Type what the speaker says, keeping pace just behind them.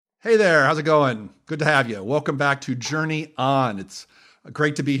Hey there, how's it going? Good to have you. Welcome back to Journey On. It's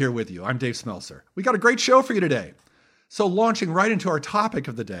great to be here with you. I'm Dave Smelser. We got a great show for you today. So launching right into our topic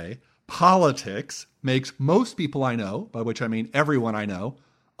of the day, politics makes most people I know, by which I mean everyone I know,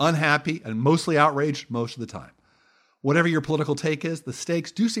 unhappy and mostly outraged most of the time. Whatever your political take is, the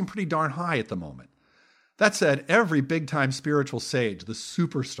stakes do seem pretty darn high at the moment. That said, every big-time spiritual sage, the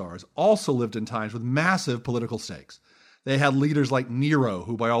superstars, also lived in times with massive political stakes. They had leaders like Nero,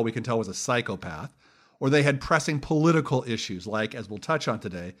 who by all we can tell was a psychopath, or they had pressing political issues like, as we'll touch on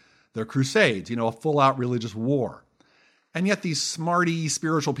today, their crusades, a full-out religious war. And yet these smarty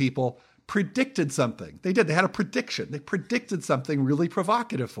spiritual people predicted something. They did. They had a prediction. They predicted something really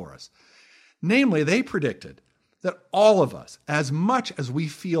provocative for us. Namely, they predicted that all of us, as much as we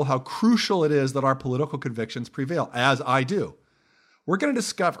feel how crucial it is that our political convictions prevail, as I do, we're going to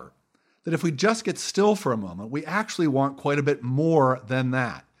discover that if we just get still for a moment, we actually want quite a bit more than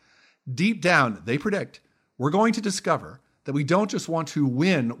that. Deep down, they predict, we're going to discover that we don't just want to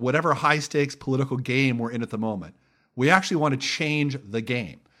win whatever high-stakes political game we're in at the moment. We actually want to change the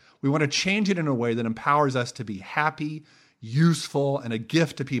game. We want to change it in a way that empowers us to be happy, useful, and a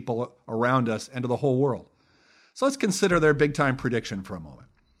gift to people around us and to the whole world. So let's consider their big-time prediction for a moment.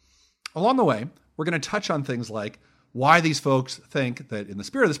 Along the way, we're going to touch on things like why these folks think that in the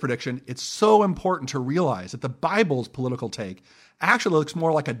spirit of this prediction, it's so important to realize that the Bible's political take actually looks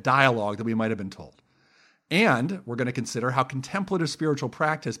more like a dialogue than we might have been told. And we're going to consider how contemplative spiritual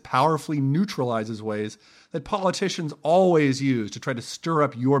practice powerfully neutralizes ways that politicians always use to try to stir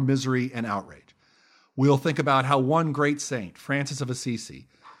up your misery and outrage. We'll think about how one great saint, Francis of Assisi,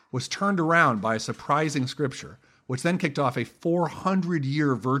 was turned around by a surprising scripture, which then kicked off a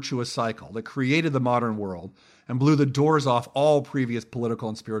 400-year virtuous cycle that created the modern world and blew the doors off all previous political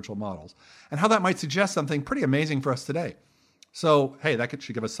and spiritual models, and how that might suggest something pretty amazing for us today. So, hey, that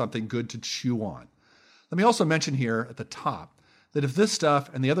should give us something good to chew on. Let me also mention here at the top that if this stuff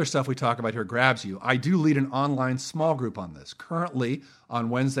and the other stuff we talk about here grabs you, I do lead an online small group on this, currently on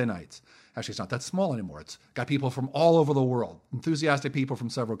Wednesday nights. Actually, it's not that small anymore. It's got people from all over the world, enthusiastic people from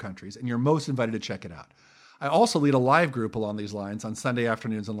several countries, and you're most invited to check it out. I also lead a live group along these lines on Sunday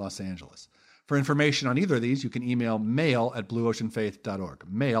afternoons in Los Angeles. For information on either of these, you can email mail@blueoceanfaith.org.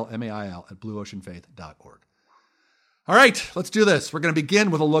 Mail, M-A-I-L, at blueoceanfaith.org. All right, let's do this. We're going to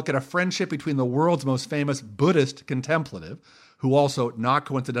begin with a look at a friendship between the world's most famous Buddhist contemplative, who also, not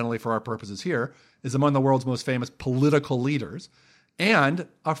coincidentally for our purposes here, is among the world's most famous political leaders, and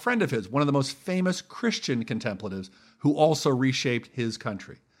a friend of his, one of the most famous Christian contemplatives, who also reshaped his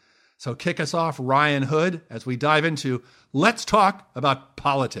country. So kick us off, Ryan Hood, as we dive into Let's Talk About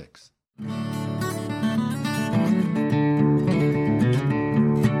Politics.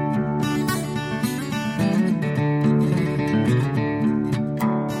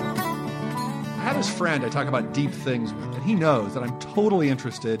 Friend I talk about deep things with, and he knows that I'm totally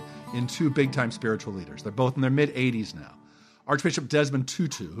interested in two big-time spiritual leaders. They're both in their mid-80s now. Archbishop Desmond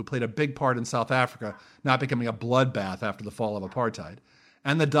Tutu, who played a big part in South Africa not becoming a bloodbath after the fall of apartheid,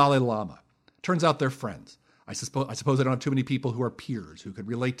 and the Dalai Lama. Turns out they're friends. I suppose I don't have too many people who are peers who could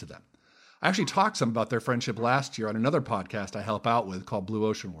relate to them. I actually talked some about their friendship last year on another podcast I help out with called Blue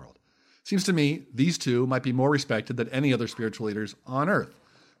Ocean World. Seems to me these two might be more respected than any other spiritual leaders on earth.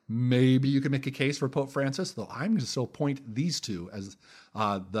 Maybe you can make a case for Pope Francis, though I'm going to still point these two as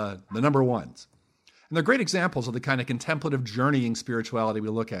the number ones. And they're great examples of the kind of contemplative journeying spirituality we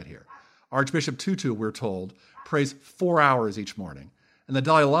look at here. Archbishop Tutu, we're told, prays 4 hours each morning, and the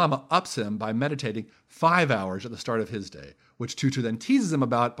Dalai Lama ups him by meditating 5 hours at the start of his day, which Tutu then teases him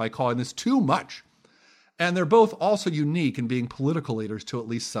about by calling this too much. And they're both also unique in being political leaders to at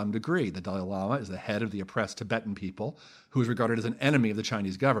least some degree. The Dalai Lama is the head of the oppressed Tibetan people, who is regarded as an enemy of the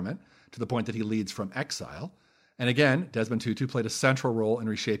Chinese government, to the point that he leads from exile. And again, Desmond Tutu played a central role in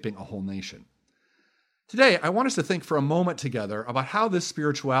reshaping a whole nation. Today, I want us to think for a moment together about how this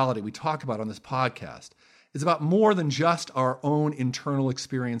spirituality we talk about on this podcast is about more than just our own internal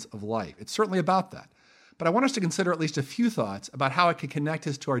experience of life. It's certainly about that. But I want us to consider at least a few thoughts about how it can connect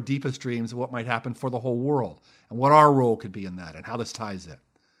us to our deepest dreams of what might happen for the whole world and what our role could be in that and how this ties in.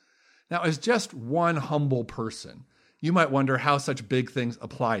 Now, as just one humble person, you might wonder how such big things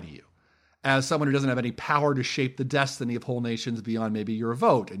apply to you. As someone who doesn't have any power to shape the destiny of whole nations beyond maybe your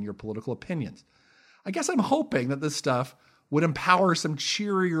vote and your political opinions, I guess I'm hoping that this stuff would empower some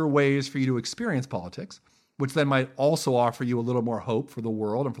cheerier ways for you to experience politics, which then might also offer you a little more hope for the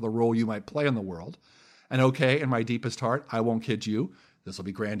world and for the role you might play in the world. And okay, in my deepest heart, I won't kid you, this will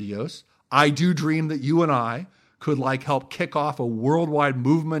be grandiose. I do dream that you and I could help kick off a worldwide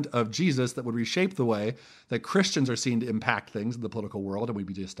movement of Jesus that would reshape the way that Christians are seen to impact things in the political world, and would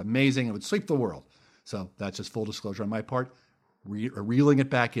be just amazing. It would sweep the world. So that's just full disclosure on my part, reeling it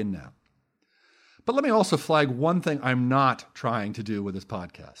back in now. But let me also flag one thing I'm not trying to do with this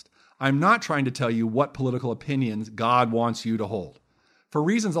podcast. I'm not trying to tell you what political opinions God wants you to hold. For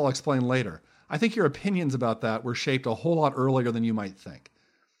reasons I'll explain later, I think your opinions about that were shaped a whole lot earlier than you might think.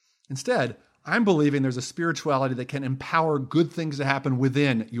 Instead, I'm believing there's a spirituality that can empower good things to happen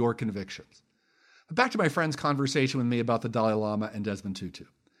within your convictions. But back to my friend's conversation with me about the Dalai Lama and Desmond Tutu.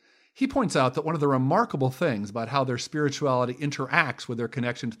 He points out that one of the remarkable things about how their spirituality interacts with their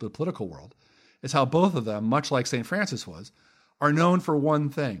connection to the political world is how both of them, much like St. Francis was, are known for one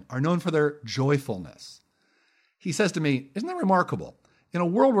thing, are known for their joyfulness. He says to me, isn't that remarkable? In a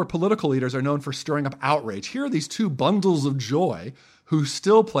world where political leaders are known for stirring up outrage, here are these two bundles of joy who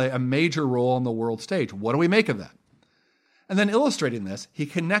still play a major role on the world stage. What do we make of that? And then illustrating this, he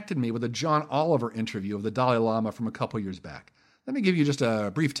connected me with a John Oliver interview of the Dalai Lama from a couple years back. Let me give you just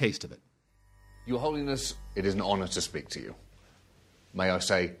a brief taste of it. Your Holiness, it is an honor to speak to you. May I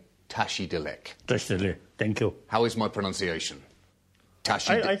say, Tashi Delek. Tashi Delek, thank you. How is my pronunciation?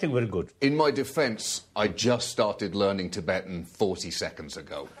 Tashi I think very good. In my defense, I just started learning Tibetan 40 seconds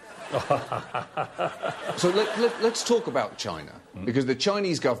ago. So let's talk about China, because the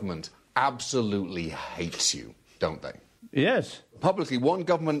Chinese government absolutely hates you, don't they? Yes. Publicly, one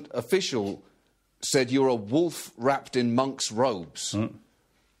government official said you're a wolf wrapped in monk's robes,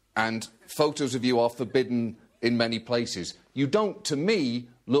 and photos of you are forbidden in many places. You don't, to me,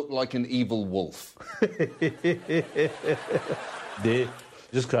 look like an evil wolf. They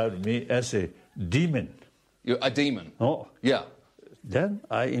described me as a demon. You're a demon? Oh. Yeah. Then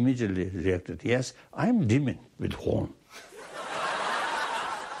I immediately reacted, yes, I'm demon with horn.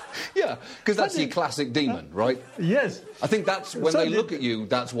 Yeah, because that's your classic demon, right? Yes. I think that's, when they look at you,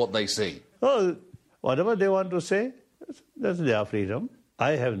 that's what they see. Oh, whatever they want to say, that's their freedom.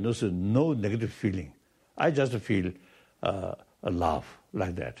 I have no negative feeling. I just feel a love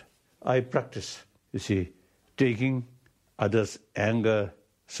like that. I practice, you see, taking others' anger,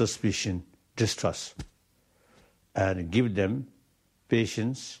 suspicion, distrust, and give them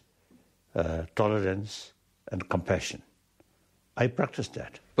patience, tolerance, and compassion. I practice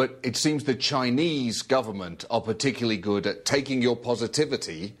that. But it seems the Chinese government are particularly good at taking your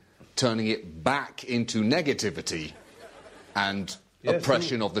positivity, turning it back into negativity and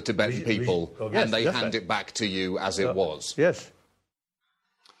oppression of the Tibetan people, and they hand it back to you as it was. Yes.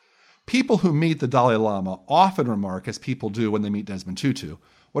 People who meet the Dalai Lama often remark, as people do when they meet Desmond Tutu,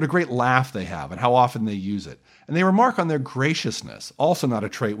 what a great laugh they have and how often they use it. And they remark on their graciousness, also not a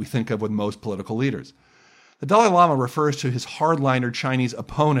trait we think of with most political leaders. The Dalai Lama refers to his hardliner Chinese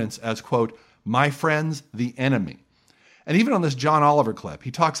opponents as, quote, my friends, the enemy. And even on this John Oliver clip,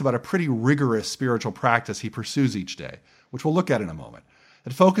 he talks about a pretty rigorous spiritual practice he pursues each day, which we'll look at in a moment.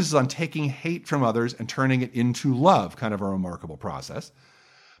 It focuses on taking hate from others and turning it into love, kind of a remarkable process.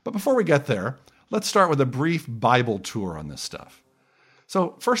 But before we get there, let's start with a brief Bible tour on this stuff.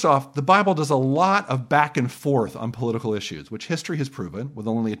 So first off, the Bible does a lot of back and forth on political issues, which history has proven, with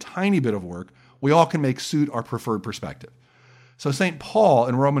only a tiny bit of work, we all can make suit our preferred perspective. So St. Paul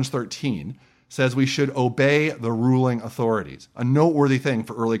in Romans 13 says we should obey the ruling authorities, a noteworthy thing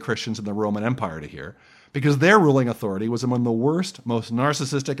for early Christians in the Roman Empire to hear, because their ruling authority was among the worst, most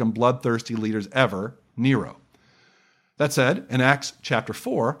narcissistic and bloodthirsty leaders ever, Nero. That said, in Acts chapter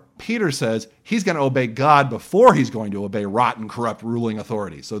 4, Peter says he's going to obey God before he's going to obey rotten, corrupt ruling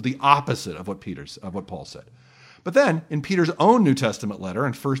authorities. So the opposite of what Paul said. But then, in Peter's own New Testament letter,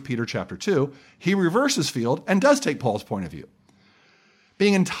 in 1 Peter chapter 2, he reverses field and does take Paul's point of view.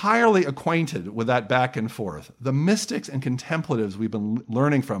 Being entirely acquainted with that back and forth, the mystics and contemplatives we've been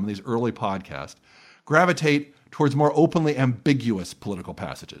learning from in these early podcasts gravitate towards more openly ambiguous political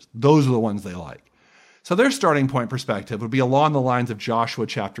passages. Those are the ones they like. So their starting point perspective would be along the lines of Joshua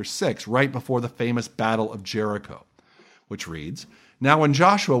chapter 6, right before the famous Battle of Jericho, which reads, now when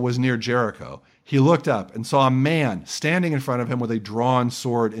Joshua was near Jericho, he looked up and saw a man standing in front of him with a drawn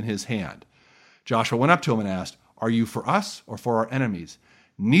sword in his hand. Joshua went up to him and asked, are you for us or for our enemies?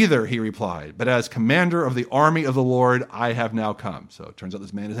 Neither, he replied, but as commander of the army of the Lord, I have now come. So it turns out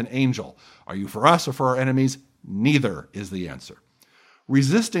this man is an angel. Are you for us or for our enemies? Neither is the answer.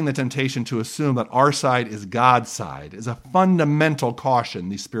 Resisting the temptation to assume that our side is God's side is a fundamental caution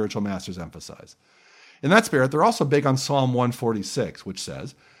these spiritual masters emphasize. In that spirit, they're also big on Psalm 146, which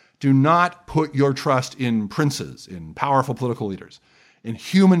says, do not put your trust in princes, in powerful political leaders, in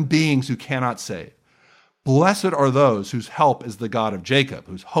human beings who cannot save. Blessed are those whose help is the God of Jacob,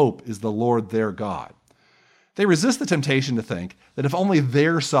 whose hope is the Lord their God. They resist the temptation to think that if only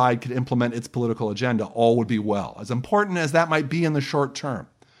their side could implement its political agenda, all would be well, as important as that might be in the short term.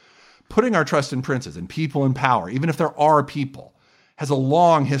 Putting our trust in princes and people in power, even if there are people, has a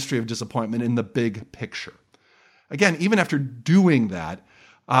long history of disappointment in the big picture. Again, even after doing that,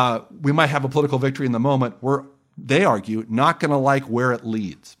 we might have a political victory in the moment. We're, they argue, not going to like where it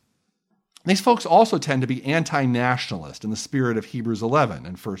leads. These folks also tend to be anti-nationalist in the spirit of Hebrews 11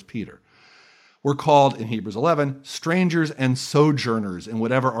 and 1 Peter. We're called, in Hebrews 11, strangers and sojourners in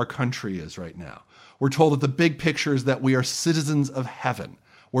whatever our country is right now. We're told that the big picture is that we are citizens of heaven.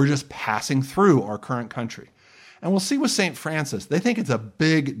 We're just passing through our current country. And we'll see with St. Francis, they think it's a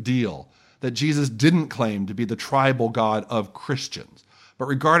big deal that Jesus didn't claim to be the tribal God of Christians, but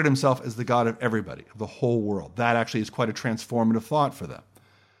regarded himself as the God of everybody, of the whole world. That actually is quite a transformative thought for them.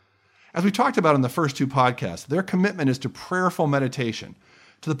 As we talked about in the first two podcasts, their commitment is to prayerful meditation,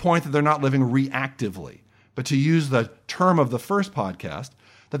 to the point that they're not living reactively, but to use the term of the first podcast,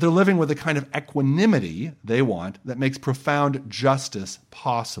 that they're living with a kind of equanimity they want that makes profound justice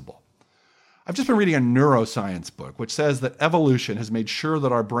possible. I've just been reading a neuroscience book which says that evolution has made sure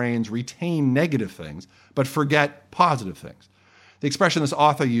that our brains retain negative things but forget positive things. The expression this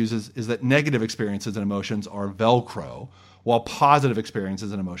author uses is that negative experiences and emotions are Velcro, while positive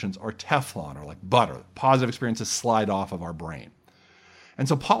experiences and emotions are Teflon, or like butter. Positive experiences slide off of our brain. And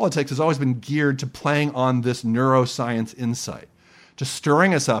so politics has always been geared to playing on this neuroscience insight, to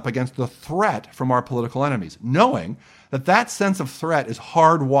stirring us up against the threat from our political enemies, knowing that that sense of threat is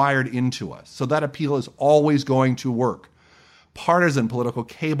hardwired into us, so that appeal is always going to work. Partisan political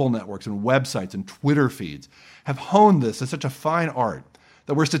cable networks and websites and Twitter feeds have honed this as such a fine art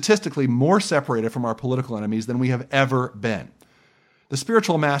that we're statistically more separated from our political enemies than we have ever been. The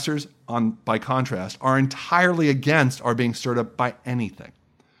spiritual masters, by contrast, are entirely against our being stirred up by anything.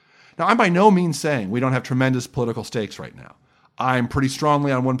 Now, I'm by no means saying we don't have tremendous political stakes right now. I'm pretty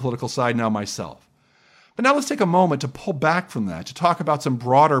strongly on one political side now myself. But now let's take a moment to pull back from that to talk about some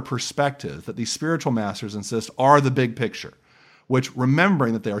broader perspectives that these spiritual masters insist are the big picture, which,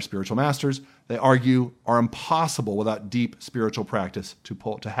 remembering that they are spiritual masters, they argue are impossible without deep spiritual practice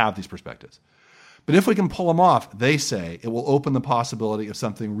to have these perspectives. But if we can pull them off, they say, it will open the possibility of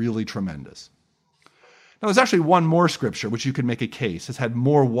something really tremendous. Now, there's actually one more scripture which you could make a case has had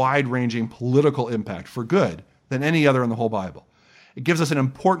more wide-ranging political impact for good than any other in the whole Bible. It gives us an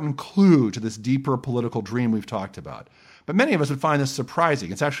important clue to this deeper political dream we've talked about. But many of us would find this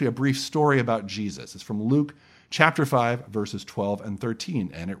surprising. It's actually a brief story about Jesus. It's from Luke chapter 5, verses 12 and 13,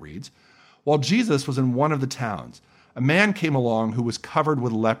 and it reads, "While Jesus was in one of the towns, a man came along who was covered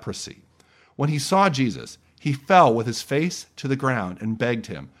with leprosy. When he saw Jesus, he fell with his face to the ground and begged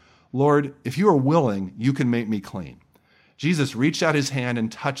him, 'Lord, if you are willing, you can make me clean.' Jesus reached out his hand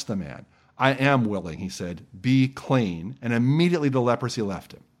and touched the man. 'I am willing,' he said, 'be clean.' And immediately the leprosy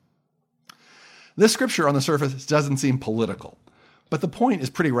left him." This scripture on the surface doesn't seem political, but the point is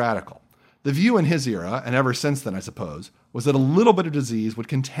pretty radical. The view in his era, and ever since then, I suppose, was that a little bit of disease would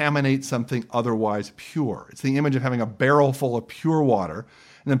contaminate something otherwise pure. It's the image of having a barrel full of pure water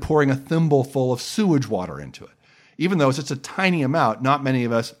and then pouring a thimble full of sewage water into it. Even though it's just a tiny amount, not many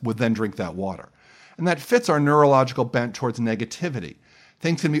of us would then drink that water. And that fits our neurological bent towards negativity.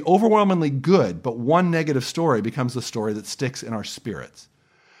 Things can be overwhelmingly good, but one negative story becomes the story that sticks in our spirits.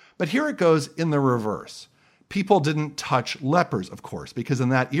 But here it goes in the reverse. People didn't touch lepers, of course, because in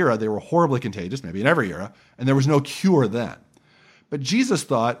that era they were horribly contagious, maybe in every era, and there was no cure then. But Jesus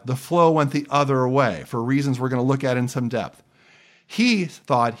thought the flow went the other way for reasons we're going to look at in some depth. He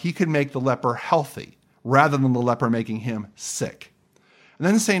thought he could make the leper healthy rather than the leper making him sick. And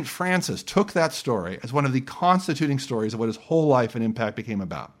then St. Francis took that story as one of the constituting stories of what his whole life and impact became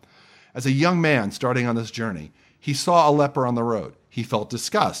about. As a young man starting on this journey, he saw a leper on the road. He felt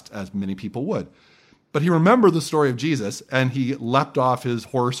disgust, as many people would. But he remembered the story of Jesus, and he leapt off his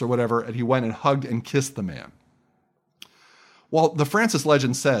horse or whatever, and he went and hugged and kissed the man. Well, the Francis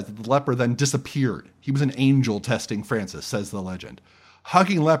legend says that the leper then disappeared. He was an angel testing Francis, says the legend.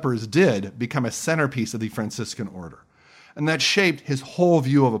 Hugging lepers did become a centerpiece of the Franciscan order, and that shaped his whole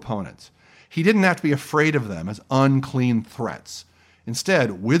view of opponents. He didn't have to be afraid of them as unclean threats.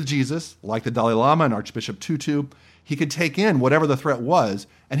 Instead, with Jesus, like the Dalai Lama and Archbishop Tutu, he could take in whatever the threat was,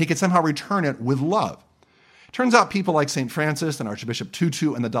 and he could somehow return it with love. Turns out people like St. Francis and Archbishop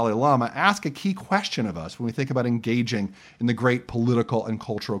Tutu and the Dalai Lama ask a key question of us when we think about engaging in the great political and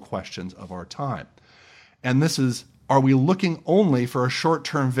cultural questions of our time. And this is, are we looking only for a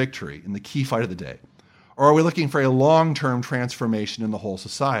short-term victory in the key fight of the day? Or are we looking for a long-term transformation in the whole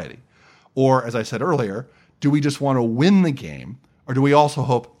society? Or, as I said earlier, do we just want to win the game, or do we also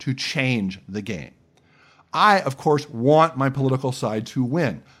hope to change the game? I, of course, want my political side to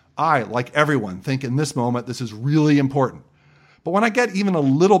win. I, like everyone, think in this moment this is really important. But when I get even a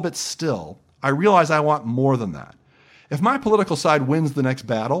little bit still, I realize I want more than that. If my political side wins the next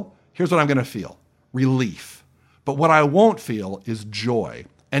battle, here's what I'm going to feel: relief. But what I won't feel is joy.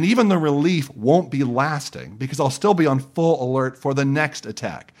 And even the relief won't be lasting because I'll still be on full alert for the next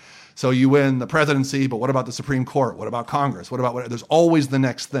attack. So you win the presidency, but what about the Supreme Court? What about Congress? There's always the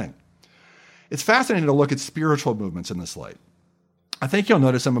next thing. It's fascinating to look at spiritual movements in this light. I think you'll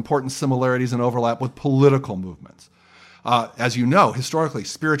notice some important similarities and overlap with political movements. As you know, historically,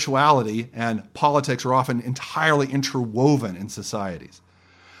 spirituality and politics are often entirely interwoven in societies.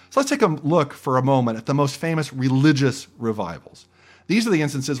 So let's take a look for a moment at the most famous religious revivals. These are the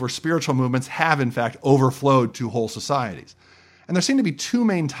instances where spiritual movements have, in fact, overflowed to whole societies. And there seem to be two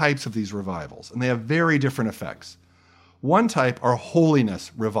main types of these revivals, and they have very different effects. One type are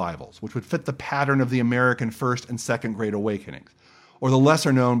holiness revivals, which would fit the pattern of the American First and Second Great Awakenings, or the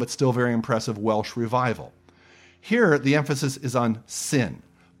lesser known but still very impressive Welsh Revival. Here, the emphasis is on sin,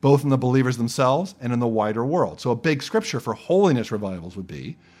 both in the believers themselves and in the wider world. So a big scripture for holiness revivals would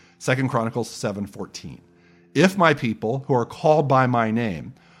be 2 Chronicles 7:14. If my people, who are called by my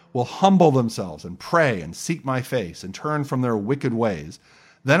name, will humble themselves and pray and seek my face and turn from their wicked ways,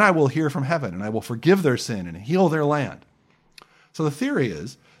 then I will hear from heaven and I will forgive their sin and heal their land. So the theory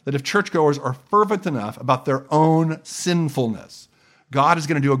is that if churchgoers are fervent enough about their own sinfulness, God is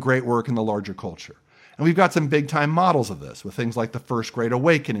going to do a great work in the larger culture. And we've got some big-time models of this with things like the First Great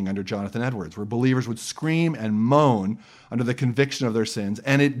Awakening under Jonathan Edwards, where believers would scream and moan under the conviction of their sins,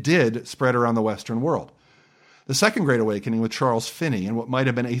 and it did spread around the Western world. The Second Great Awakening with Charles Finney and what might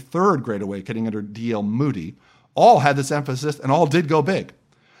have been a Third Great Awakening under D.L. Moody all had this emphasis and all did go big.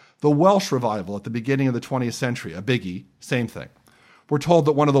 The Welsh Revival at the beginning of the 20th century, a biggie, same thing. We're told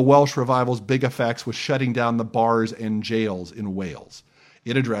that one of the Welsh Revival's big effects was shutting down the bars and jails in Wales.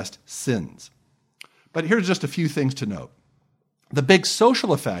 It addressed sins. But here's just a few things to note. The big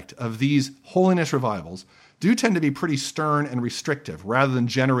social effect of these holiness revivals do tend to be pretty stern and restrictive rather than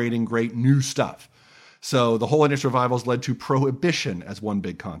generating great new stuff. So the holiness revivals led to prohibition as one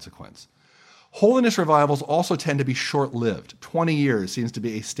big consequence. Holiness revivals also tend to be short-lived. 20 years seems to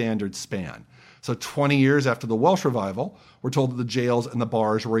be a standard span. So 20 years after the Welsh Revival, we're told that the jails and the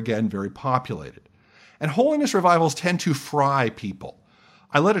bars were again very populated. And holiness revivals tend to fry people.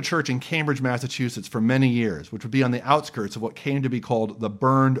 I led a church in Cambridge, Massachusetts for many years, which would be on the outskirts of what came to be called the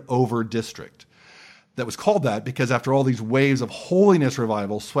Burned Over District. That was called that because after all these waves of holiness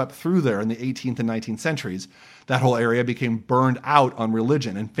revivals swept through there in the 18th and 19th centuries, that whole area became burned out on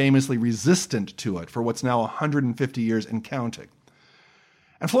religion and famously resistant to it for what's now 150 years and counting.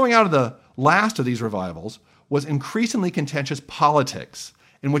 And flowing out of the last of these revivals was increasingly contentious politics,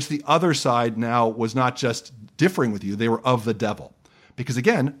 in which the other side now was not just differing with you, they were of the devil. Because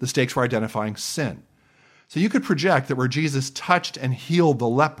again, the stakes were identifying sin. So you could project that where Jesus touched and healed the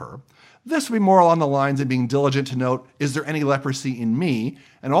leper, this would be more along the lines of being diligent to note, is there any leprosy in me?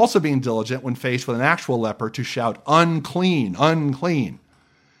 And also being diligent when faced with an actual leper to shout, unclean, unclean.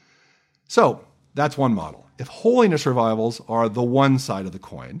 So that's one model. If holiness revivals are the one side of the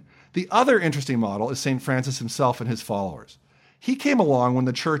coin, the other interesting model is St. Francis himself and his followers. He came along when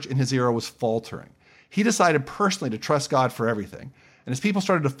the church in his era was faltering. He decided personally to trust God for everything. And as people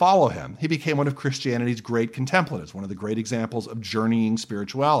started to follow him, he became one of Christianity's great contemplatives, one of the great examples of journeying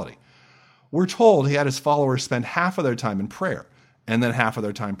spirituality. We're told he had his followers spend half of their time in prayer and then half of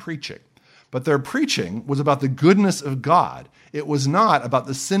their time preaching. But their preaching was about the goodness of God. It was not about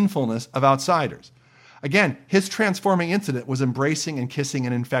the sinfulness of outsiders. Again, his transforming incident was embracing and kissing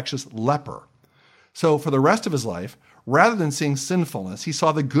an infectious leper. So for the rest of his life, rather than seeing sinfulness, he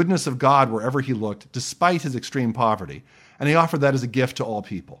saw the goodness of God wherever he looked, despite his extreme poverty, and he offered that as a gift to all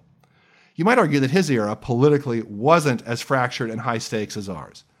people. You might argue that his era politically wasn't as fractured and high stakes as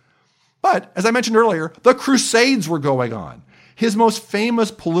ours. But, as I mentioned earlier, the Crusades were going on. His most famous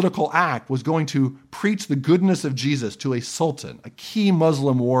political act was going to preach the goodness of Jesus to a sultan, a key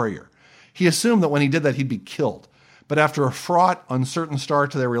Muslim warrior. He assumed that when he did that, he'd be killed. But after a fraught, uncertain start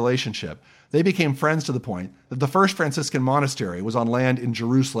to their relationship, they became friends to the point that the first Franciscan monastery was on land in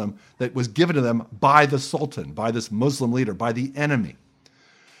Jerusalem that was given to them by the sultan, by this Muslim leader, by the enemy.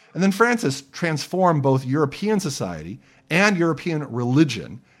 And then Francis transformed both European society and European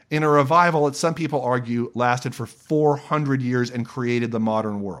religion in a revival that some people argue lasted for 400 years and created the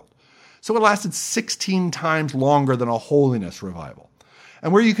modern world. So it lasted 16 times longer than a holiness revival.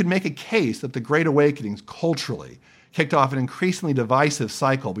 And where you could make a case that the Great Awakenings culturally kicked off an increasingly divisive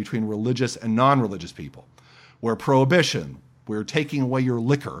cycle between religious and non-religious people, where prohibition, where taking away your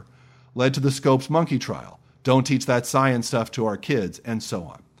liquor, led to the Scopes monkey trial, Don't teach that science stuff to our kids, and so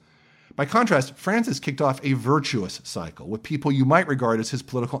on. By contrast, Francis kicked off a virtuous cycle with people you might regard as his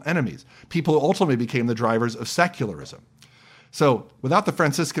political enemies, people who ultimately became the drivers of secularism. So, without the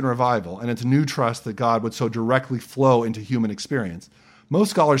Franciscan revival and its new trust that God would so directly flow into human experience,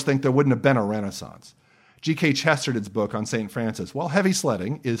 most scholars think there wouldn't have been a Renaissance. G.K. Chesterton's book on St. Francis, while heavy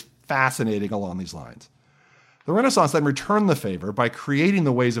sledding, is fascinating along these lines. The Renaissance then returned the favor by creating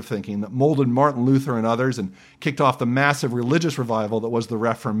the ways of thinking that molded Martin Luther and others and kicked off the massive religious revival that was the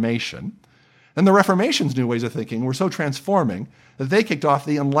Reformation. And the Reformation's new ways of thinking were so transforming that they kicked off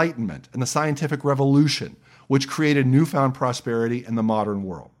the Enlightenment and the scientific revolution, which created newfound prosperity in the modern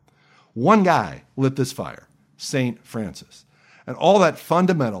world. One guy lit this fire, St. Francis. And all that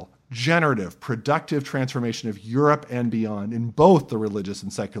fundamental, generative, productive transformation of Europe and beyond in both the religious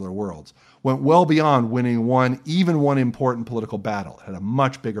and secular worlds went well beyond winning one important political battle. It had a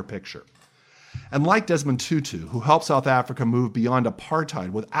much bigger picture. And like Desmond Tutu, who helped South Africa move beyond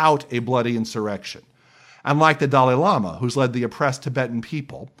apartheid without a bloody insurrection, and like the Dalai Lama, who's led the oppressed Tibetan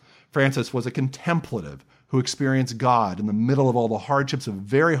people, Francis was a contemplative who experienced God in the middle of all the hardships of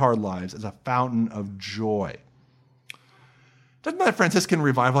very hard lives as a fountain of joy. Doesn't that Franciscan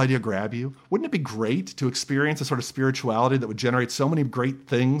revival idea grab you? Wouldn't it be great to experience a sort of spirituality that would generate so many great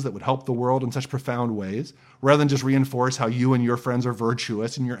things that would help the world in such profound ways, rather than just reinforce how you and your friends are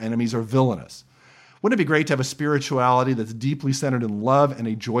virtuous and your enemies are villainous? Wouldn't it be great to have a spirituality that's deeply centered in love and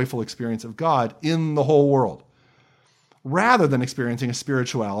a joyful experience of God in the whole world, rather than experiencing a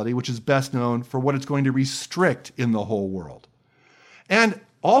spirituality which is best known for what it's going to restrict in the whole world? And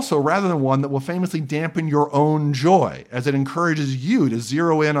also, rather than one that will famously dampen your own joy, as it encourages you to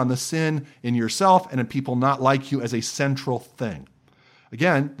zero in on the sin in yourself and in people not like you as a central thing.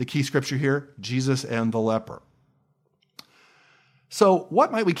 Again, the key scripture here, Jesus and the leper. So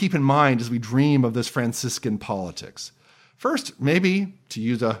what might we keep in mind as we dream of this Franciscan politics? First, maybe, to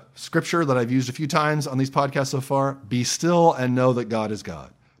use a scripture that I've used a few times on these podcasts so far, be still and know that God is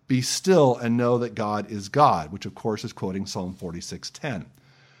God. Be still and know that God is God, which of course is quoting Psalm 46:10.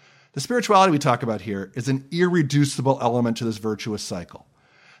 The spirituality we talk about here is an irreducible element to this virtuous cycle.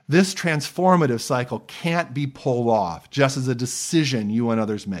 This transformative cycle can't be pulled off just as a decision you and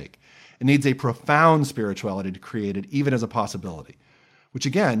others make. It needs a profound spirituality to create it, even as a possibility, which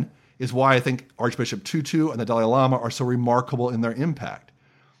again is why I think Archbishop Tutu and the Dalai Lama are so remarkable in their impact.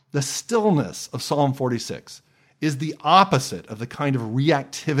 The stillness of Psalm 46 is the opposite of the kind of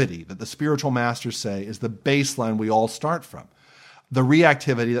reactivity that the spiritual masters say is the baseline we all start from. The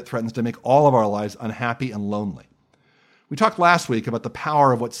reactivity that threatens to make all of our lives unhappy and lonely. We talked last week about the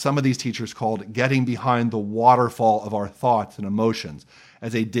power of what some of these teachers called getting behind the waterfall of our thoughts and emotions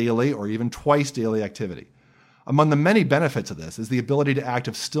as a daily or even twice daily activity. Among the many benefits of this is the ability to act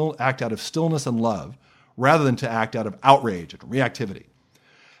out of stillness and love rather than to act out of outrage and reactivity.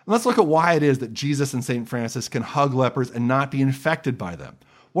 And let's look at why it is that Jesus and St. Francis can hug lepers and not be infected by them.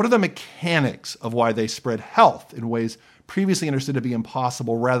 What are the mechanics of why they spread health in ways previously understood to be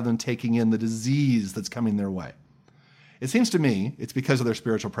impossible rather than taking in the disease that's coming their way? It seems to me it's because of their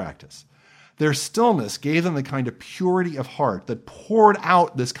spiritual practice. Their stillness gave them the kind of purity of heart that poured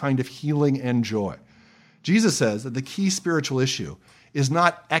out this kind of healing and joy. Jesus says that the key spiritual issue is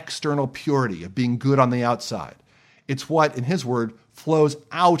not external purity of being good on the outside. It's what, in his word, flows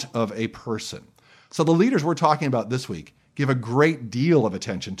out of a person. So the leaders we're talking about this week give a great deal of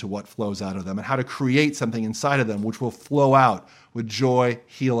attention to what flows out of them and how to create something inside of them which will flow out with joy,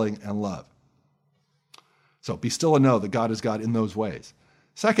 healing, and love. So be still and know that God is God in those ways.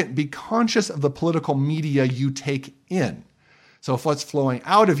 Second, be conscious of the political media you take in. So if what's flowing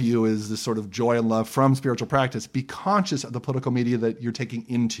out of you is this sort of joy and love from spiritual practice, be conscious of the political media that you're taking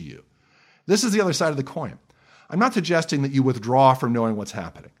into you. This is the other side of the coin. I'm not suggesting that you withdraw from knowing what's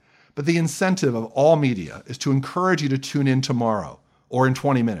happening. But the incentive of all media is to encourage you to tune in tomorrow or in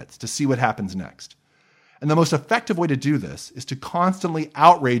 20 minutes to see what happens next. And the most effective way to do this is to constantly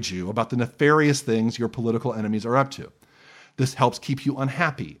outrage you about the nefarious things your political enemies are up to. This helps keep you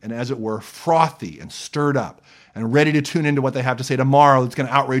unhappy and, as it were, frothy and stirred up and ready to tune into what they have to say tomorrow that's going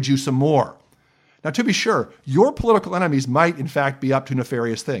to outrage you some more. Now, to be sure, your political enemies might, in fact, be up to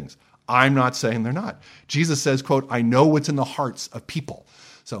nefarious things. I'm not saying they're not. Jesus says, quote, "I know what's in the hearts of people."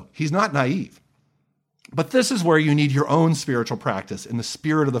 So he's not naive. But this is where you need your own spiritual practice in the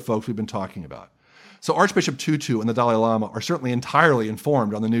spirit of the folks we've been talking about. So Archbishop Tutu and the Dalai Lama are certainly entirely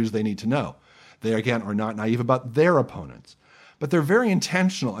informed on the news they need to know. They, again, are not naive about their opponents. But their very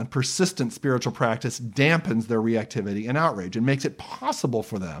intentional and persistent spiritual practice dampens their reactivity and outrage and makes it possible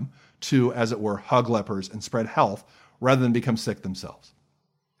for them to, as it were, hug lepers and spread health rather than become sick themselves.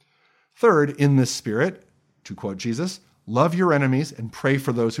 Third, in this spirit, To quote Jesus, love your enemies and pray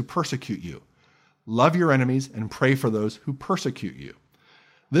for those who persecute you. Love your enemies and pray for those who persecute you.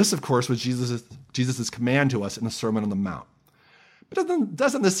 This, of course, was Jesus' command to us in the Sermon on the Mount. But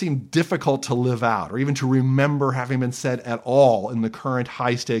doesn't this seem difficult to live out or even to remember having been said at all in the current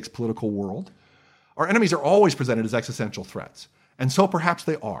high-stakes political world? Our enemies are always presented as existential threats, and so perhaps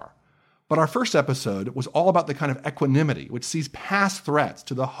they are. But our first episode was all about the kind of equanimity which sees past threats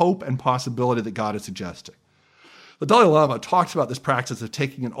to the hope and possibility that God is suggesting. The Dalai Lama talks about this practice of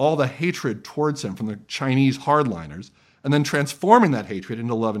taking in all the hatred towards him from the Chinese hardliners and then transforming that hatred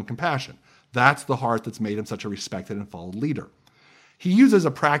into love and compassion. That's the heart that's made him such a respected and followed leader. He uses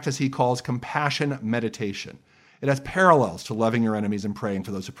a practice he calls compassion meditation. It has parallels to loving your enemies and praying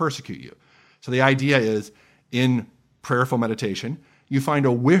for those who persecute you. So the idea is, in prayerful meditation, you find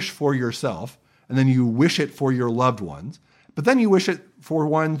a wish for yourself, and then you wish it for your loved ones, but then you wish it for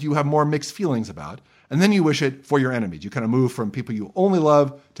ones you have more mixed feelings about, and then you wish it for your enemies. You kind of move from people you only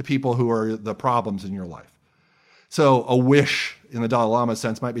love to people who are the problems in your life. So a wish, in the Dalai Lama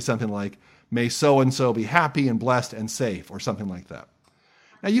sense, might be something like, may so-and-so be happy and blessed and safe, or something like that.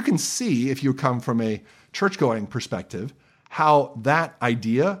 Now you can see, if you come from a church-going perspective, how that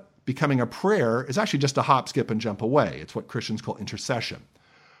idea, becoming a prayer, is actually just a hop, skip, and jump away. It's what Christians call intercession.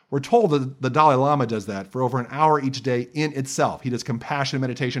 We're told that the Dalai Lama does that for over an hour each day in itself. He does compassion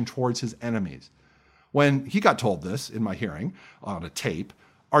meditation towards his enemies. When he got told this, in my hearing, on a tape,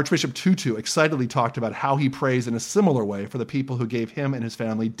 Archbishop Tutu excitedly talked about how he prays in a similar way for the people who gave him and his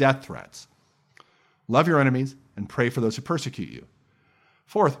family death threats. Love your enemies and pray for those who persecute you.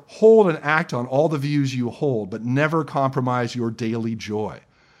 Fourth, hold and act on all the views you hold, but never compromise your daily joy.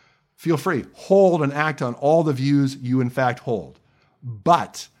 Feel free. Hold and act on all the views you in fact hold,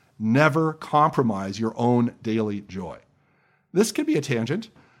 but never compromise your own daily joy. This could be a tangent,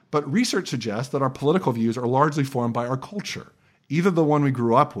 but research suggests that our political views are largely formed by our culture, either the one we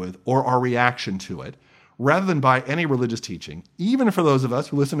grew up with or our reaction to it, rather than by any religious teaching, even for those of us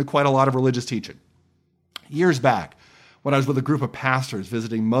who listen to quite a lot of religious teaching. Years back, when I was with a group of pastors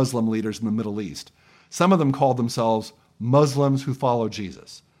visiting Muslim leaders in the Middle East, some of them called themselves Muslims who follow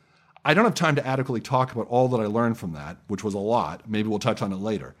Jesus. I don't have time to adequately talk about all that I learned from that, which was a lot. Maybe we'll touch on it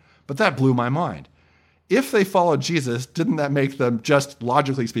later. But that blew my mind. If they followed Jesus, didn't that make them, just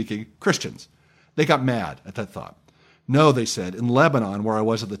logically speaking, Christians? They got mad at that thought. No, they said, in Lebanon, where I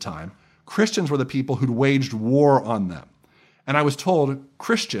was at the time, Christians were the people who'd waged war on them. And I was told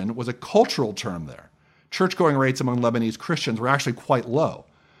Christian was a cultural term there. Church-going rates among Lebanese Christians were actually quite low.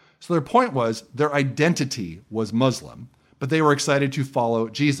 So their point was their identity was Muslim, but they were excited to follow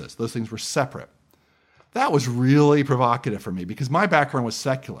Jesus. Those things were separate. That was really provocative for me because my background was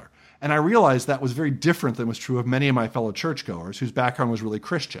secular, and I realized that was very different than was true of many of my fellow churchgoers whose background was really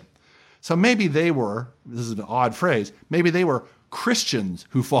Christian. So maybe they were, this is an odd phrase, maybe they were Christians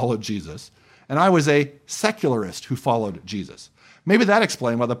who followed Jesus, and I was a secularist who followed Jesus. Maybe that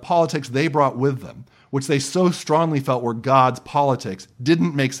explained why the politics they brought with them, which they so strongly felt were God's politics,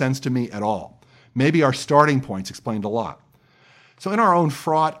 didn't make sense to me at all. Maybe our starting points explained a lot. So in our own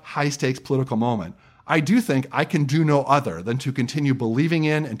fraught, high-stakes political moment, I do think I can do no other than to continue believing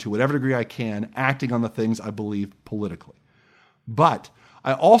in, and to whatever degree I can, acting on the things I believe politically. But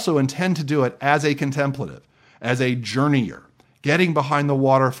I also intend to do it as a contemplative, as a journeyer, getting behind the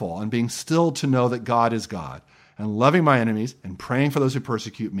waterfall and being still to know that God is God, and loving my enemies and praying for those who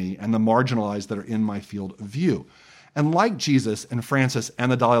persecute me and the marginalized that are in my field of view. And like Jesus and Francis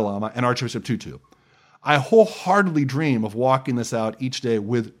and the Dalai Lama and Archbishop Tutu, I wholeheartedly dream of walking this out each day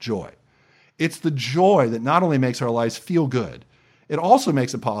with joy. It's the joy that not only makes our lives feel good, it also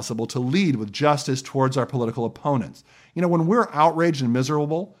makes it possible to lead with justice towards our political opponents. You know, when we're outraged and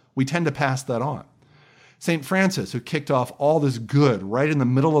miserable, we tend to pass that on. St. Francis, who kicked off all this good right in the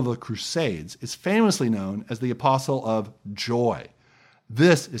middle of the Crusades, is famously known as the apostle of joy.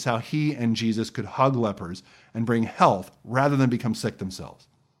 This is how he and Jesus could hug lepers and bring health rather than become sick themselves.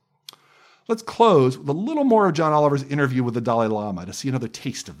 Let's close with a little more of John Oliver's interview with the Dalai Lama to see another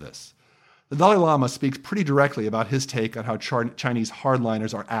taste of this. The Dalai Lama speaks pretty directly about his take on how Chinese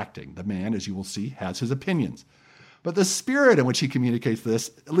hardliners are acting. The man, as you will see, has his opinions. But the spirit in which he communicates this,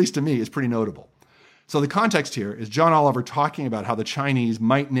 at least to me, is pretty notable. So the context here is John Oliver talking about how the Chinese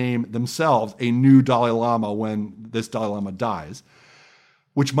might name themselves a new Dalai Lama when this Dalai Lama dies,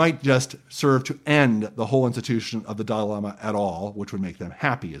 which might just serve to end the whole institution of the Dalai Lama at all, which would make them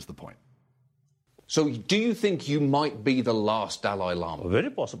happy, is the point. So do you think you might be the last Dalai Lama? Very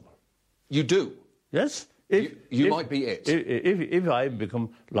possible. You do? Yes. You might be it. If I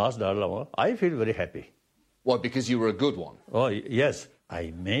become last Dalai Lama, I feel very happy. Why, because you were a good one? Oh, yes.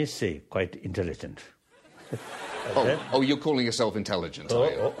 I may say quite intelligent. Oh, you're calling yourself intelligent, are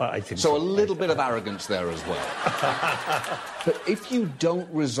you? I think so. A little bit of arrogance there as well. But if you don't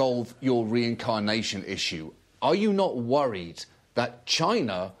resolve your reincarnation issue, are you not worried that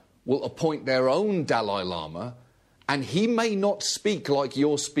China will appoint their own Dalai Lama and he may not speak like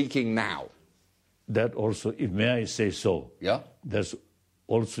you're speaking now? That also, if may I say so, yeah? That's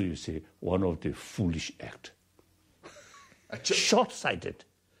also, you see, one of the foolish act. Short-sighted.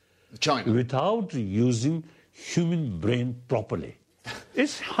 China. Without using human brain properly.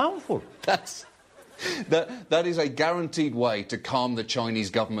 It's harmful. That is a guaranteed way to calm the Chinese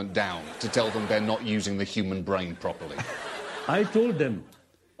government down, to tell them they're not using the human brain properly. I told them,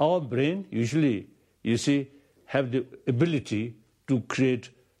 our brain usually, you see, have the ability to create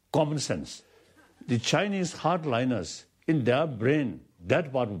common sense. The Chinese hardliners, in their brain,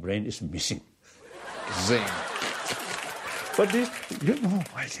 that part of the brain is missing. Zing. But this,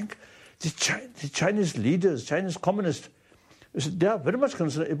 I think the Chinese leaders, Chinese communists, they are very much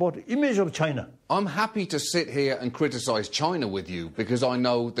concerned about the image of China. I'm happy to sit here and criticize China with you because I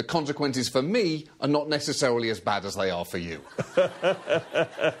know the consequences for me are not necessarily as bad as they are for you.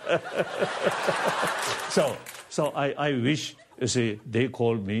 So I wish, you see, they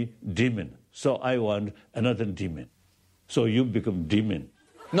call me demon. So I want another demon. So you become demon.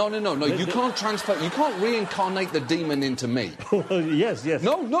 No. You can't transfer. You can't reincarnate the demon into me. Yes.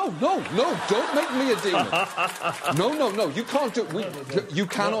 No. Don't make me a demon. No. You can't do. You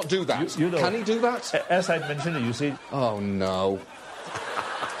cannot do that. You know, can he do that? As I mentioned, you see. Oh no.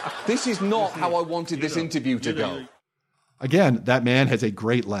 This is not how I wanted this interview to go. Again, that man has a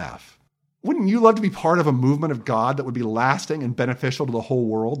great laugh. Wouldn't you love to be part of a movement of God that would be lasting and beneficial to the whole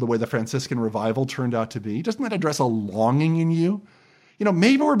world, the way the Franciscan revival turned out to be? Doesn't that address a longing in you? You know,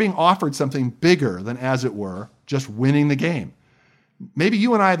 maybe we're being offered something bigger than, as it were, just winning the game. Maybe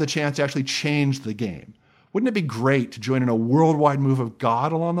you and I have the chance to actually change the game. Wouldn't it be great to join in a worldwide move of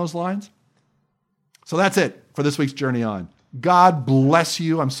God along those lines? So that's it for this week's Journey On. God bless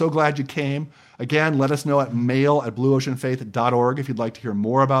you. I'm so glad you came. Again, let us know at mail@blueoceanfaith.org if you'd like to hear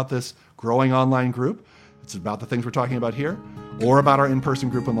more about this growing online group. It's about the things we're talking about here or about our in-person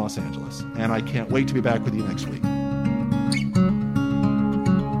group in Los Angeles. And I can't wait to be back with you next week.